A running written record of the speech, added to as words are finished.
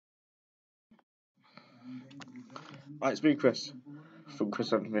Hi, it's me, Chris, from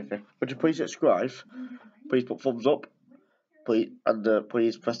Chris and Miffy. Would you please subscribe? Please put thumbs up, please, and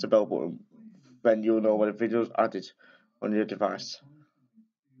please press the bell button. Then you'll know when a video is added on your device.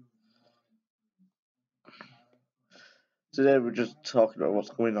 Today we're just talking about what's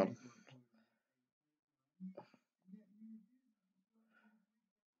going on.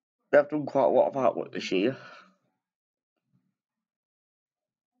 We have done quite a lot of artwork this year.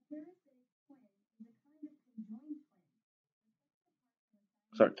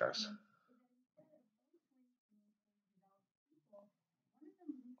 Sorry, guys.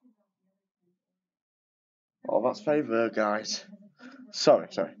 Oh, that's very rare, guys. Sorry.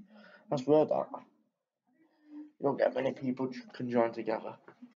 That's rare, that. You don't get many people can join together.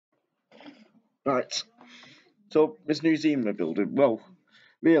 Right. So, this new museum we're building, well,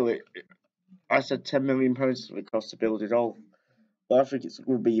 really, I said £10 million would cost to build it all. But I think it's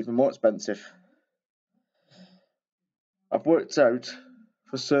going to be even more expensive. I've worked out,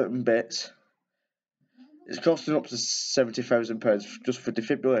 for certain bits, it's costing up to £70,000 just for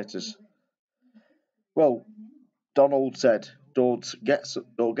defibrillators. Well, Donald said, don't get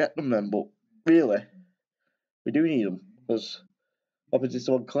them then, but really, we do need them, because obviously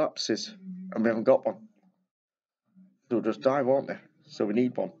someone collapses, and we haven't got one. They'll just die, won't they? So we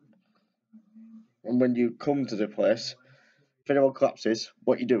need one. And when you come to the place, if anyone collapses,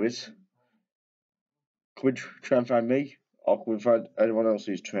 what you do is, can we try and find me, or can we find anyone else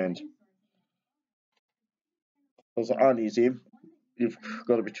who's trained? Because at our museum, you've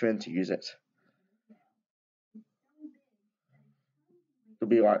got to be trained to use it. There'll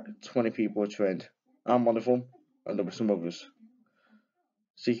be like 20 people trained. I'm one of them, and there'll be some others.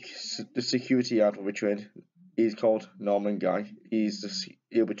 The security guard will be trained. He's called Norman Guy.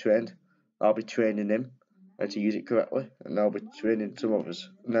 He'll be trained. I'll be training him how to use it correctly, and I'll be training some others.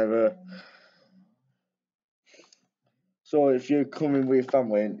 Now, so if you're coming with your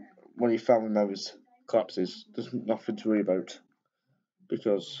family and one of your family members collapses, there's nothing to worry about,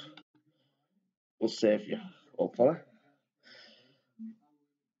 because we'll save you, hopefully.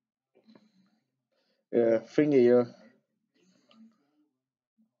 Thing here,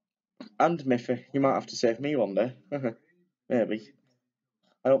 and Miffy, you might have to save me one day. Maybe.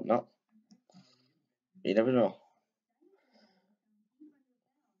 I hope not. You never know.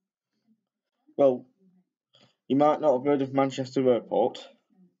 Well, you might not have heard of Manchester Airport.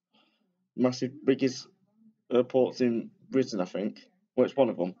 Biggest airports in Britain, I think. Well, it's one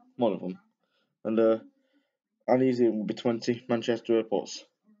of them. And our museum will be 20 Manchester airports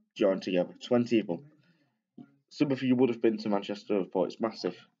joined together. 20 of them. Some of you would have been to Manchester Airport. It's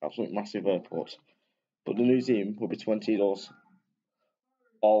massive. Absolutely massive airport. But the museum will be 20 of those,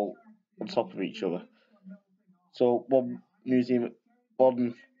 all on top of each other. So one museum at the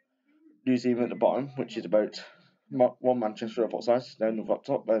bottom, which is about one Manchester Airport size, then another up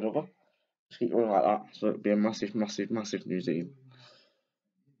top, then another. Just keep going like that. So it'll be a massive museum.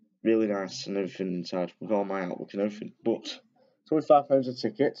 Really nice and everything inside, with all my artwork and everything. But it's only £5 a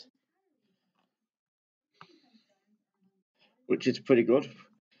ticket, which is pretty good.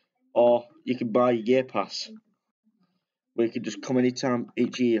 Or you can buy a year pass, where you can just come anytime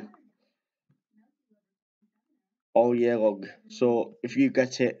each year, all year long. So if you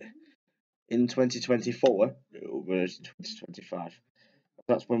get it in 2024, it'll be 2025.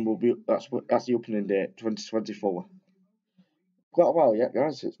 That's when that's the opening date, 2024. Quite a while yet,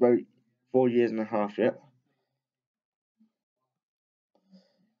 guys. It's about 4 years and a half yet.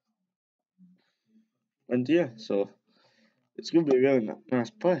 And yeah, so it's going to be a really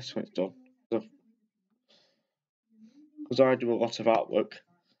nice place when it's done. Because I do a lot of artwork.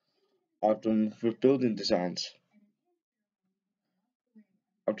 I've done with building designs.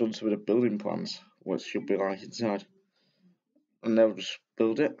 I've done some of the building plans, what it should be like inside. And they'll just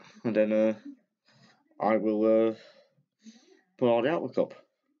build it, and then I will put all the artwork up.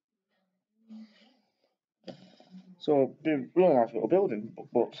 So it'll be a really nice little building,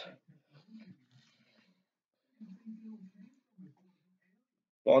 but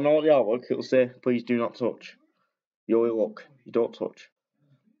on all the artwork it'll say, please do not touch. You only look, you don't touch.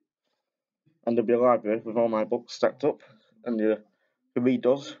 And there'll be a library with all my books stacked up, and you can read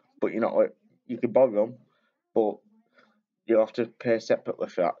those, but you can borrow them, but you'll have to pay separately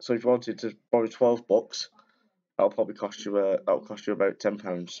for that. So if you wanted to borrow 12 books, that'll probably cost you about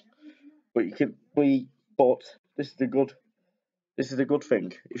 £10. But this is the good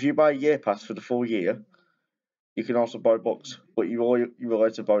thing. If you buy a year pass for the full year, you can also borrow books, but you're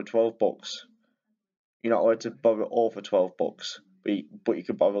allowed to borrow 12 books. You're not allowed to borrow over 12 books, but you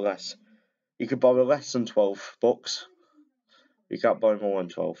can borrow less. You can borrow less than 12 books. You can't borrow more than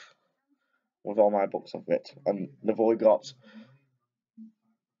 12. with all my books I've read, and they've only got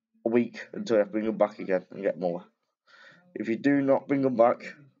a week until I bring them back again and get more. If you do not bring them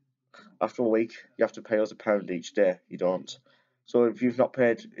back after a week, you have to pay us £1 each day. You don't. So if you've had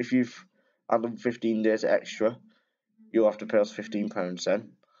them 15 days extra, you'll have to pay us £15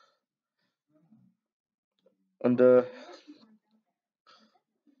 then. And there'll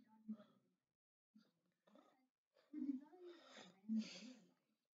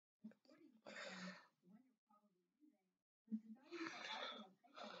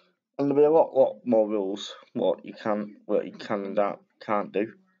be a lot more rules what you can and can't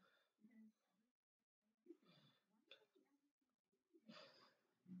do.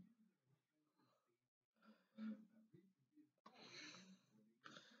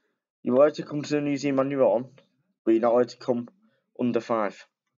 You're allowed to come to the museum on your own, but you're not allowed to come under 5.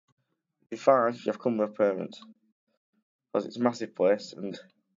 If you're 5, you have to come with parents, because it's a massive place and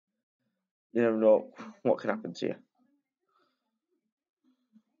you never know what can happen to you.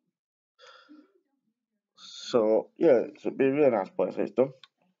 So yeah, it'll be a really nice place when it's done,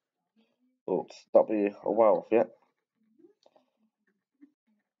 but that'll be a while off yet.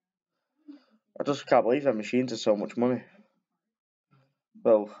 I just can't believe them machines are so much money.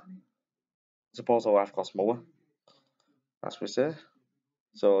 Well, I suppose our life costs more, as we say.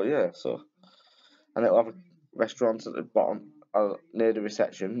 So yeah, and it'll have a restaurant at the bottom near the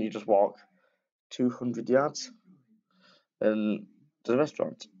reception. You just walk 200 yards and to the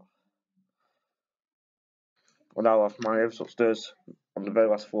restaurant. And I'll have my house upstairs on the very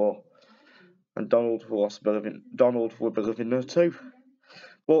last floor, and Donald will be living there too.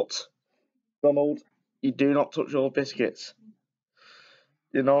 But Donald, you do not touch your biscuits.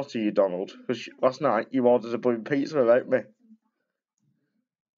 You're naughty, you Donald, because last night you ordered a blooming pizza without me.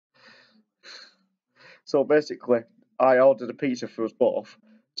 So basically, I ordered a pizza for us both,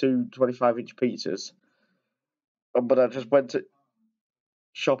 2 25-inch pizzas, but I just went to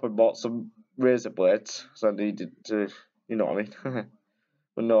shop and bought some razor blades, so I needed to, you know what I mean?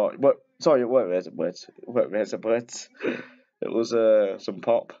 But no, sorry, it weren't razor blades. It was some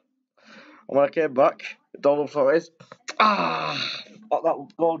pop. And when I came back, Donald thought that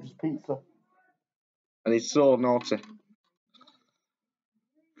gorgeous pizza. And he's so naughty.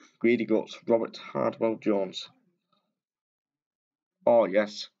 Greedy Guts, Robert Hardwell Jones. Oh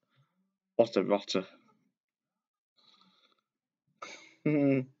yes, what a rotter.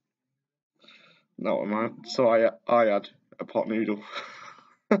 No, man. So I had a pot noodle.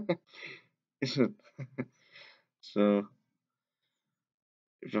 So,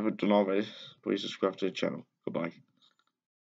 if you haven't done already, please subscribe to the channel. Goodbye.